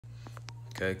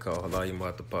Okay, call Halayim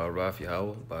Matapah Raf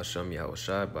Yahweh, Bashem Yahweh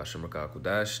Shai, Bashem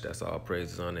Rakakudash. That's all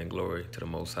praises, honor, and glory to the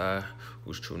Most High,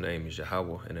 whose true name is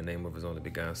Yahweh, in the name of his only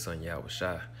begotten Son, Yahweh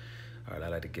Shai. All right, I'd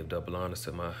like to give double honors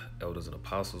to my elders and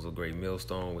apostles of Great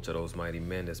Millstone, which are those mighty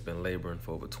men that's been laboring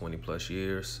for over 20 plus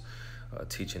years,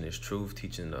 teaching this truth,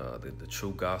 teaching the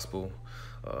true gospel,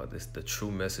 the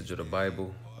true message of the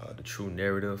Bible, the true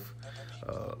narrative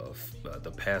of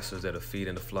the pastors that are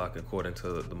feeding the flock according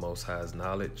to the Most High's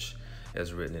knowledge,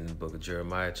 as written in the book of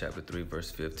Jeremiah, chapter 3, verse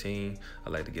 15.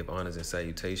 I'd like to give honors and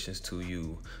salutations to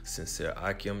you sincere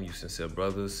Akim, you sincere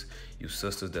brothers, you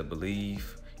sisters that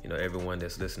believe, you know, everyone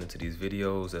that's listening to these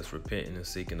videos, that's repenting and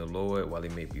seeking the Lord while he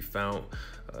may be found,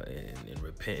 and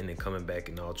repenting and coming back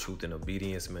in all truth and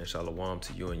obedience. Man, shalom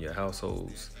to you and your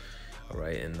households. All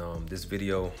right, and this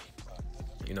video,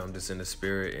 you know, I'm just in the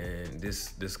spirit, and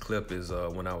this clip is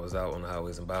when I was out on the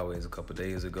highways and byways a couple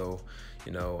days ago.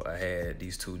 You know, I had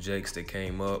these two Jakes that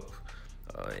came up,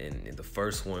 and in the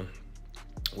first one,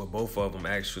 well, both of them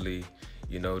actually,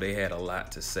 you know, they had a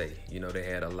lot to say. You know,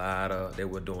 they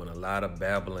were doing a lot of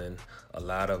babbling, a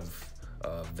lot of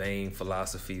vain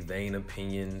philosophy, vain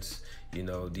opinions. You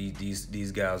know,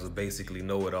 these guys were basically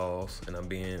know-it-alls, and I'm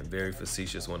being very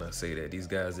facetious when I say that. These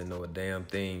guys didn't know a damn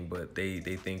thing, but they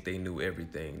think they knew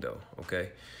everything, though,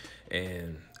 okay?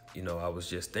 And, you know, I was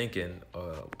just thinking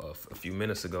a few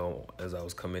minutes ago as I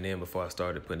was coming in before I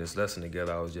started putting this lesson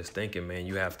together, I was just thinking, man,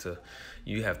 you have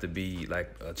to be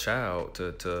like a child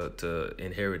to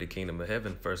inherit the kingdom of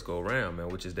heaven first go around, man,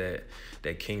 which is that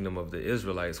kingdom of the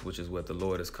Israelites, which is what the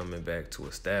Lord is coming back to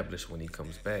establish when he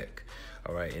comes back.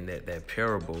 All right, and that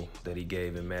parable that he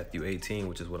gave in Matthew 18,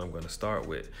 which is what I'm going to start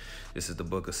with. This is the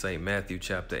book of St. Matthew,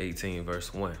 chapter 18,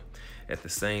 verse 1. At the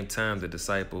same time, the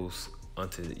disciples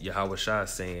unto Yahushua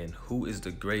saying, who is the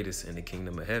greatest in the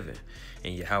kingdom of heaven?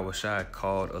 And Yahushua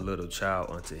called a little child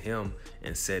unto him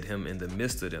and set him in the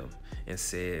midst of them and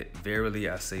said, verily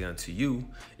I say unto you,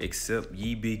 except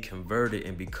ye be converted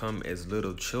and become as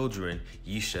little children,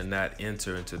 ye shall not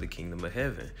enter into the kingdom of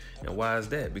heaven. And why is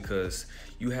that? Because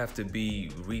you have to be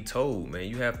retold, man.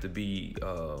 You have to be,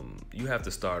 you have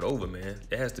to start over, man.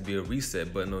 There has to be a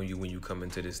reset button on you when you come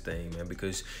into this thing, man,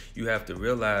 because you have to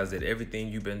realize that everything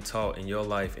you've been taught in your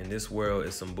life in this world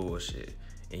is some bullshit.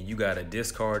 And you got to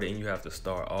discard it, and you have to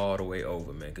start all the way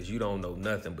over, man, because you don't know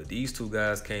nothing. But these two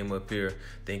guys came up here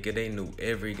thinking they knew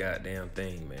every goddamn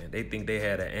thing, man. They think they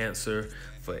had an answer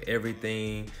for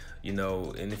everything, you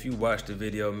know. And if you watch the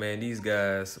video, man, these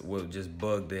guys will just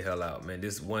bug the hell out, man.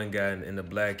 This one guy in the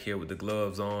black here with the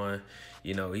gloves on,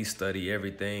 you know, he studied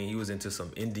everything. He was into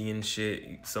some Indian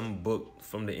shit, some book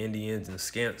from the Indians and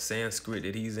Sanskrit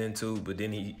that he's into. But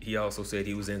then he also said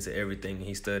he was into everything.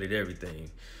 He studied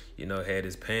everything. You know, had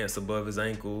his pants above his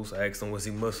ankles. I asked him, was he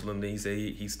Muslim? Then he said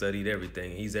he studied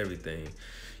everything. He's everything,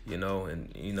 you know.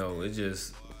 And, you know, it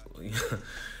just...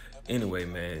 Anyway,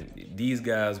 man, these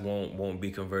guys won't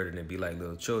be converted and be like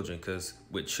little children, because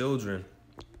with children,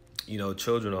 you know,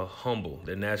 children are humble.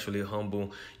 They're naturally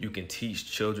humble. You can teach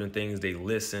children things. They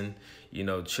listen. You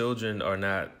know, children are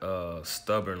not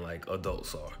stubborn like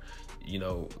adults are. You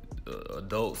know,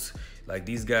 adults, like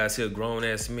these guys here,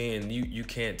 grown-ass men, you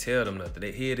can't tell them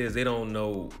nothing. Here it is, they don't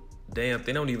know, they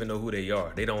don't even know who they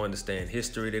are. They don't understand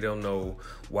history. They don't know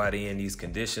why they in these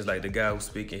conditions. Like the guy who's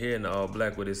speaking here in the all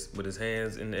black with his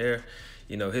hands in the air,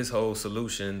 you know, his whole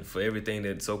solution for everything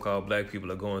that so-called black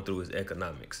people are going through is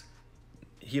economics.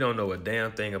 He don't know a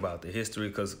damn thing about the history,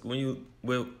 because when you,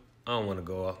 well, I don't want to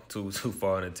go off too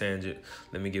far on a tangent.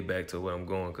 Let me get back to where I'm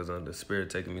going, because the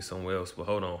spirit taking me somewhere else. But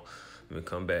hold on, let me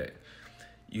come back.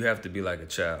 You have to be like a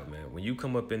child, man. When you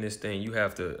come up in this thing, you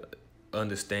have to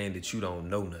understand that you don't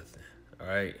know nothing, all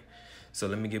right? So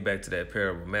let me get back to that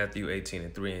parable, Matthew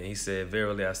 18:3. And he said,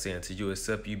 verily I say unto you,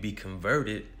 except you be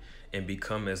converted and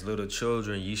become as little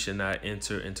children, ye shall not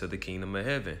enter into the kingdom of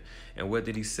heaven. And what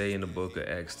did he say in the book of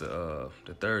Acts, the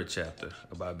 3rd chapter,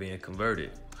 about being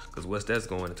converted? Because what's that's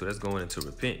going into? That's going into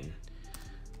repenting.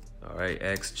 All right,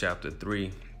 Acts chapter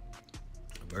 3,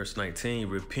 verse 19,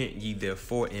 repent ye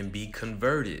therefore and be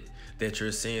converted, that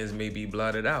your sins may be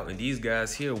blotted out. And these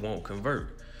guys here won't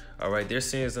convert. All right, their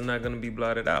sins are not going to be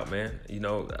blotted out, man. You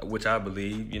know, which I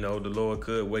believe, you know, the Lord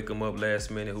could wake them up last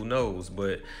minute, who knows?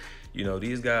 But, you know,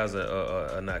 these guys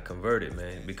are not converted,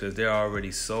 man, because they're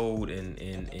already sold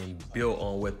and built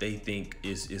on what they think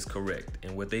is correct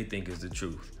and what they think is the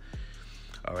truth.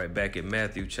 All right, back in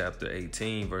Matthew chapter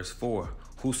 18, verse 4.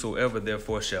 Whosoever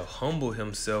therefore shall humble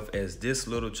himself as this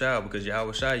little child, because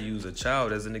Yahushua used a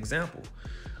child as an example.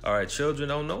 All right, children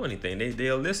don't know anything.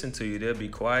 They'll listen to you. They'll be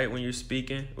quiet when you're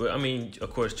speaking. Well, I mean,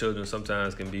 of course, children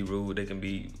sometimes can be rude. They can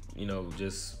be you know,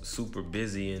 just super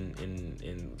busy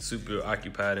and super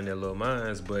occupied in their little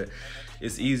minds. But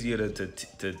it's easier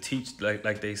to teach,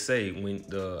 like they say, when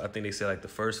I think they say like the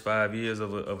first 5 years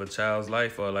of a child's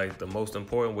life are like the most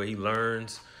important, where he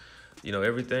learns, you know,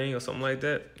 everything or something like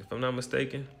that, if I'm not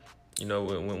mistaken. You know,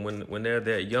 when they're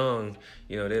that young,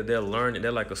 you know, they're learning.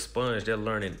 They're like a sponge. They're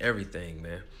learning everything,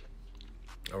 man.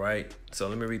 All right. So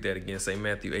let me read that again. St.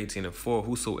 Matthew 18:4.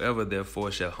 Whosoever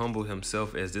therefore shall humble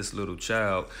himself as this little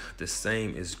child, the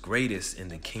same is greatest in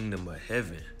the kingdom of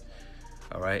heaven.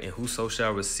 All right. And whoso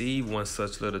shall receive one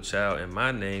such little child in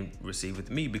my name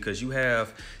receiveth me. Because you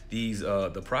have these,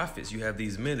 the prophets, you have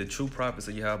these men, the true prophets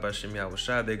of Yahweh Hashem Yahweh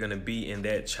Shai. They're going to be in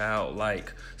that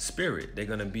childlike spirit. They're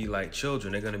going to be like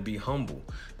children. They're going to be humble.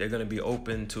 They're going to be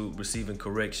open to receiving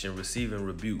correction, receiving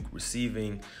rebuke,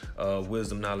 receiving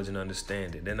wisdom, knowledge, and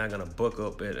understanding. They're not going to buck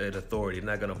up at authority. They're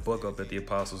not going to buck up at the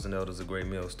apostles and elders of Great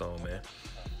Millstone, man.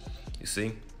 You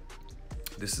see,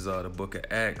 this is the book of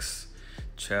Acts,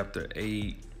 chapter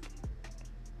 8.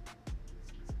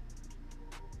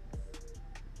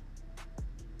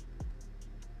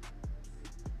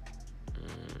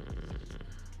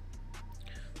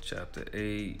 Chapter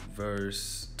 8,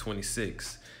 verse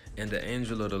 26. And the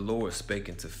angel of the Lord spake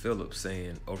unto Philip,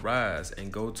 saying, Arise,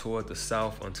 and go toward the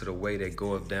south unto the way that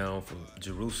goeth down from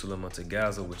Jerusalem unto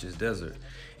Gaza, which is desert.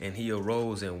 And he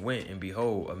arose and went, and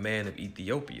behold, a man of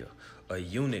Ethiopia, a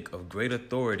eunuch of great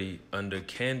authority under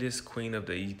Candace, queen of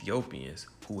the Ethiopians,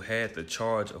 who had the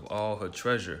charge of all her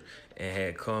treasure, and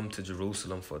had come to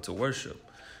Jerusalem for to worship.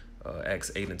 Acts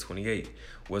 8:28,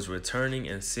 was returning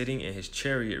and sitting in his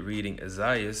chariot reading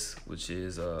Isaiah, which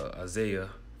is Isaiah,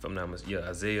 if I'm not mistaken,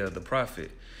 Isaiah the prophet.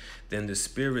 Then the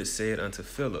Spirit said unto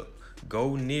Philip,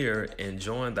 Go near and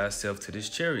join thyself to this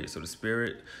chariot. So the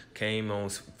Spirit came on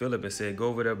Philip and said, Go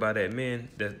over there by that man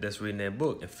that's reading that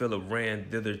book. And Philip ran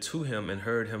thither to him and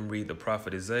heard him read the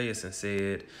prophet Isaiah and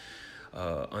said,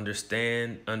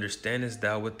 understandest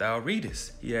thou what thou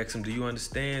readest? He asked him, do you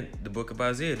understand the book of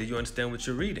Isaiah? Do you understand what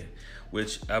you're reading?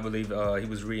 Which I believe he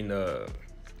was reading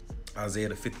Isaiah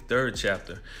the 53rd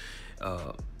chapter,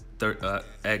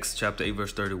 Acts chapter 8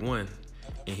 verse 31.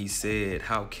 And he said,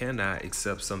 how can I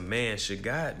except some man should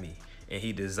guide me? And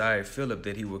he desired Philip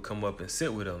that he would come up and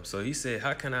sit with him. So he said,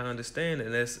 how can I understand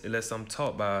unless I'm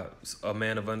taught by a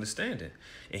man of understanding?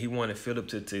 And he wanted Philip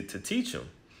to teach him.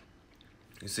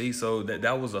 You see, so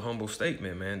that was a humble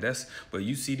statement, man. But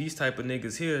you see these type of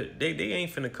niggas here, they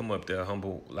ain't finna come up there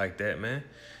humble like that, man.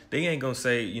 They ain't gonna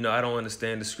say, you know, I don't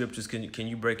understand the scriptures. Can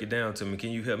you break it down to me? Can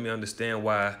you help me understand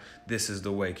why this is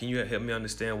the way? Can you help me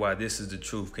understand why this is the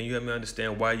truth? Can you help me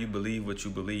understand why you believe what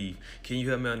you believe? Can you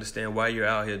help me understand why you're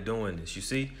out here doing this? You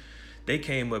see, they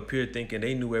came up here thinking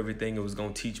they knew everything and was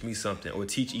gonna teach me something or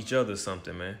teach each other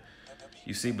something, man.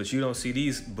 You see, but you don't see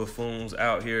these buffoons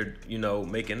out here, you know,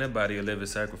 making their body a living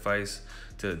sacrifice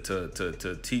to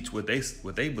teach what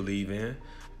they believe in.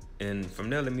 And from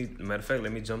there, matter of fact,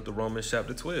 let me jump to Romans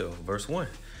chapter 12, verse 1.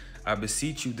 I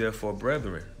beseech you, therefore,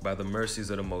 brethren, by the mercies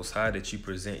of the Most High, that you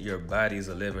present your bodies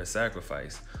a living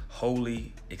sacrifice,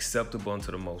 holy, acceptable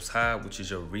unto the Most High, which is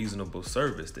your reasonable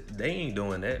service. They ain't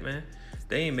doing that, man.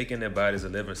 They ain't making their bodies a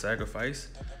living sacrifice.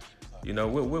 You know,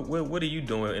 what are you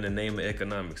doing in the name of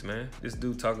economics, man? This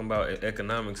dude talking about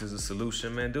economics is a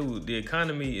solution, man. Dude, the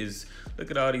economy is, look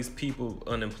at all these people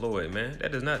unemployed, man.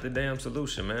 That is not the damn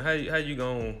solution, man. How you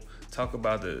gonna talk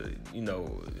about the, you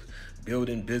know,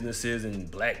 building businesses and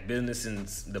black business and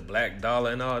the black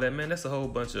dollar and all that, man? That's a whole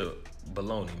bunch of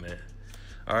baloney, man.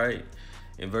 All right.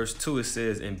 In verse 2, it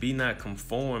says, and be not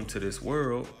conformed to this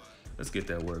world. Let's get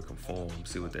that word conform,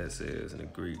 see what that says in the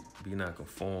Greek. Be not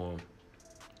conformed.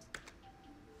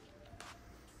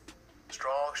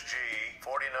 Strong's G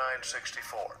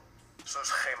 4964.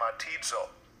 Suschematizo.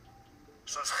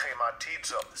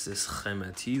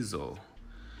 Schematizo,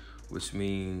 which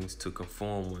means to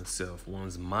conform oneself,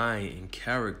 one's mind and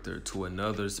character to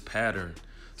another's pattern.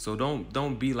 So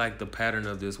don't be like the pattern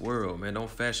of this world, man. Don't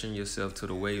fashion yourself to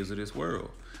the ways of this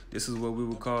world. This is what we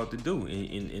were called to do.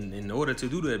 In order to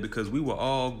do that, because we were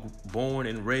all born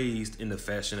and raised in the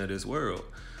fashion of this world.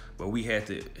 But we had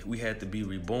to be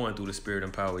reborn through the spirit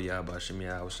and power of Yahweh Hashem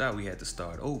Yahweh Shai. We had to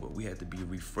start over. We had to be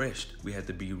refreshed. We had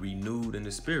to be renewed in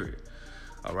the spirit.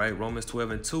 All right, Romans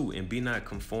 12:2, and be not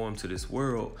conformed to this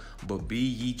world, but be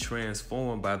ye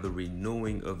transformed by the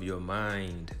renewing of your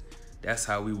mind. That's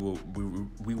how we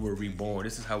were reborn.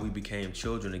 This is how we became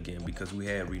children again, because we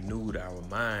had renewed our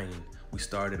mind. We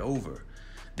started over.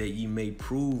 That ye may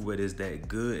prove what is that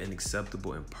good and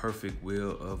acceptable and perfect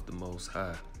will of the Most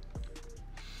High.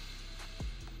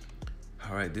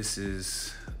 All right, this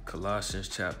is Colossians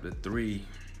chapter 3,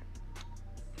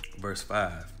 verse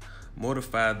 5.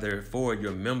 Mortify therefore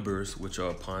your members which are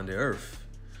upon the earth: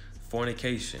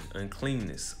 fornication,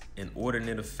 uncleanness,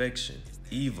 inordinate affection,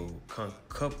 evil,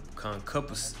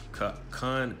 concupiscence,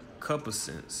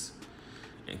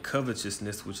 and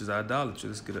covetousness, which is idolatry.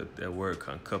 Let's get that word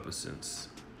concupiscence.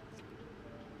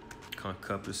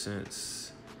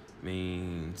 Concupiscence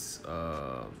means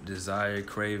desire,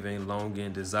 craving,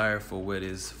 longing, desire for what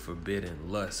is forbidden,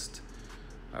 lust.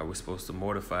 We're supposed to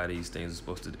mortify these things.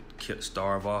 We're supposed to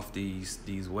starve off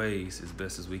these ways as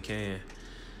best as we can.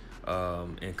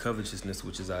 And covetousness,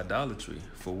 which is idolatry,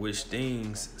 for which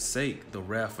things sake the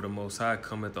wrath of the Most High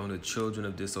cometh on the children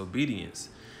of disobedience,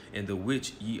 in the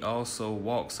which ye also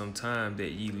walked sometime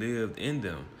that ye lived in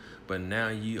them. But now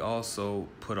ye also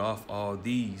put off all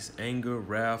these: anger,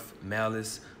 wrath,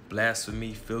 malice,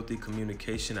 blasphemy, filthy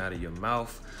communication out of your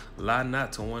mouth. Lie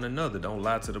not to one another. Don't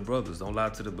lie to the brothers. Don't lie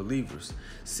to the believers.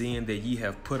 Seeing that ye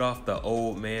have put off the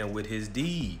old man with his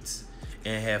deeds,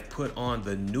 and have put on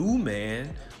the new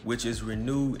man, which is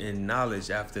renewed in knowledge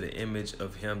after the image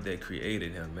of him that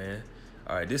created him, man.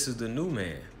 All right, this is the new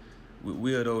man.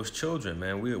 We are those children,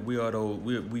 man. We are those.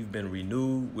 We've been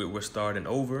renewed. We're starting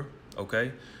over.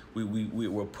 Okay,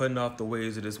 we're putting off the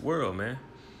ways of this world, man.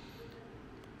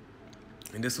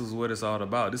 And this is what it's all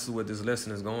about. This is what this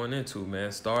lesson is going into,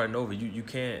 man. Starting over. You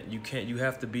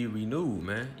have to be renewed,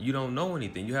 man. You don't know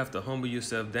anything. You have to humble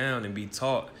yourself down and be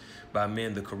taught by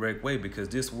men the correct way, because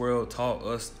this world taught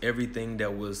us everything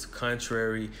that was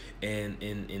contrary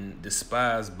and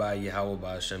despised by Yahweh,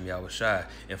 by Hashem Yahushua.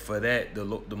 And for that,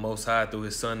 the Most High through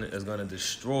his Son is going to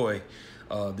destroy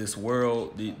this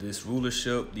world, this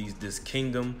rulership, this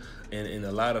kingdom, and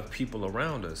a lot of people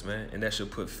around us, man. And that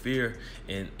should put fear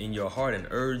in your heart and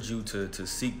urge you to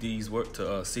seek these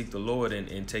seek the Lord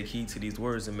and take heed to these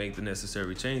words and make the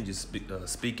necessary changes.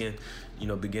 Speaking,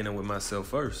 beginning with myself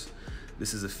first.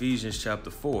 This is Ephesians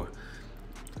chapter 4.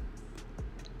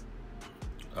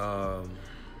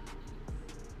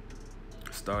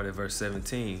 Start at verse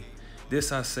 17.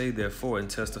 This I say therefore, and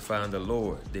testify in the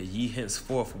Lord, that ye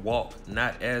henceforth walk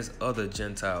not as other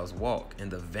Gentiles walk, in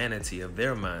the vanity of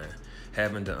their mind,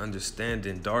 having the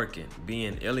understanding darkened,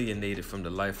 being alienated from the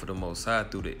life of the Most High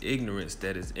through the ignorance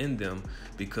that is in them,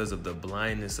 because of the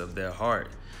blindness of their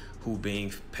heart, who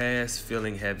being past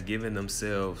feeling have given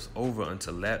themselves over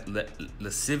unto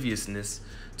lasciviousness,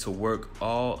 to work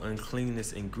all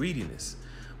uncleanness and greediness.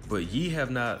 But ye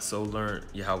have not so learned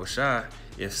Yahushua,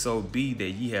 if so be that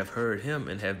ye have heard him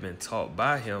and have been taught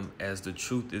by him, as the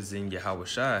truth is in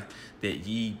Yahushua, that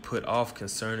ye put off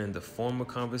concerning the former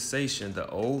conversation the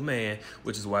old man,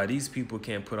 which is why these people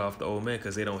can't put off the old man,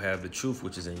 because they don't have the truth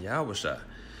which is in Yahushua.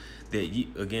 That ye,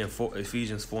 again,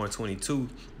 Ephesians 4:22,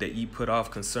 that ye put off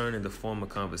concerning the former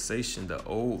conversation the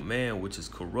old man which is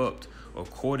corrupt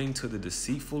according to the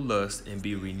deceitful lust, and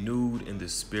be renewed in the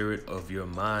spirit of your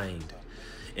mind.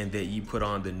 And that ye put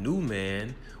on the new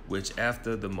man, which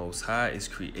after the Most High is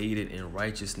created in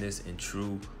righteousness and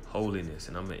true holiness.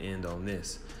 And I'm going to end on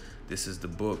this. This is the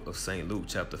book of St. Luke,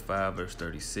 chapter 5, verse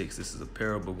 36. This is a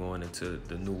parable going into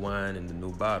the new wine and the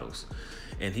new bottles.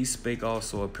 And he spake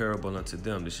also a parable unto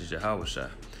them. This is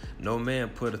Yahushua. No man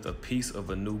putteth a piece of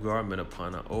a new garment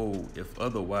upon an old. If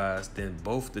otherwise, then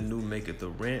both the new maketh the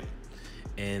rent,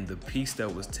 and the piece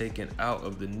that was taken out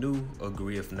of the new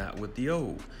agreeth not with the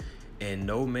old. And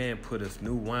no man putteth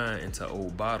new wine into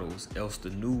old bottles, else the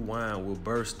new wine will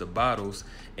burst the bottles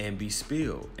and be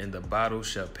spilled, and the bottles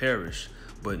shall perish.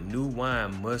 But new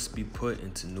wine must be put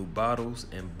into new bottles,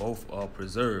 and both are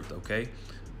preserved, okay?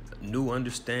 New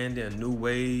understanding, new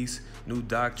ways, new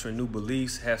doctrine, new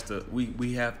beliefs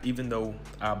we have, even though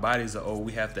our bodies are old,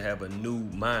 we have to have a new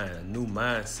mind, a new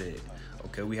mindset,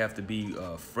 okay? We have to be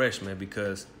fresh, man,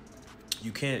 because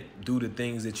you can't do the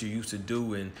things that you used to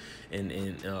do and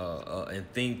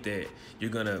think that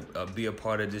you're gonna be a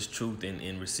part of this truth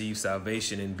and receive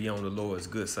salvation and be on the Lord's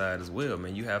good side as well,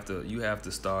 man. You have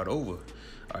to start over.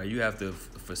 All right, you have to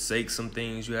forsake some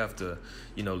things. You have to,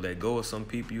 let go of some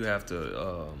people. You have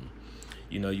to,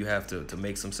 you have to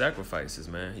make some sacrifices,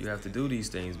 man. You have to do these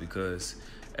things because,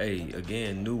 hey,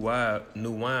 again, new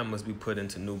wine must be put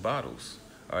into new bottles.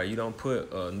 All right, you don't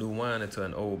put new wine into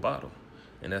an old bottle.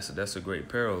 And that's a great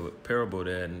parable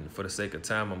there. And for the sake of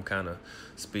time, I'm kind of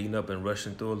speeding up and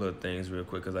rushing through a little things real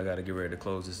quick because I got to get ready to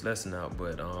close this lesson out.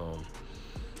 But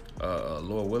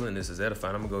Lord willing, this is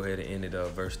edifying. I'm going to go ahead and end it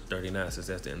verse 39, since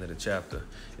that's the end of the chapter.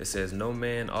 It says, no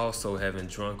man also having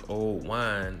drunk old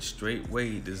wine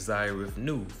straightway desireth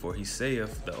new, for he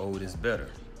saith the old is better.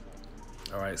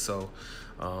 All right, so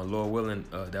Lord willing,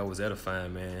 that was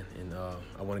edifying, man. And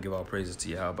I want to give all praises to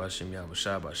Yahweh Shem Yahweh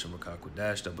Shai, Bashem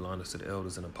Rakakudash, that belongs to the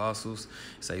elders and apostles.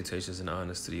 Salutations and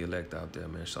honors to the elect out there,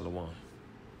 man. Shalom.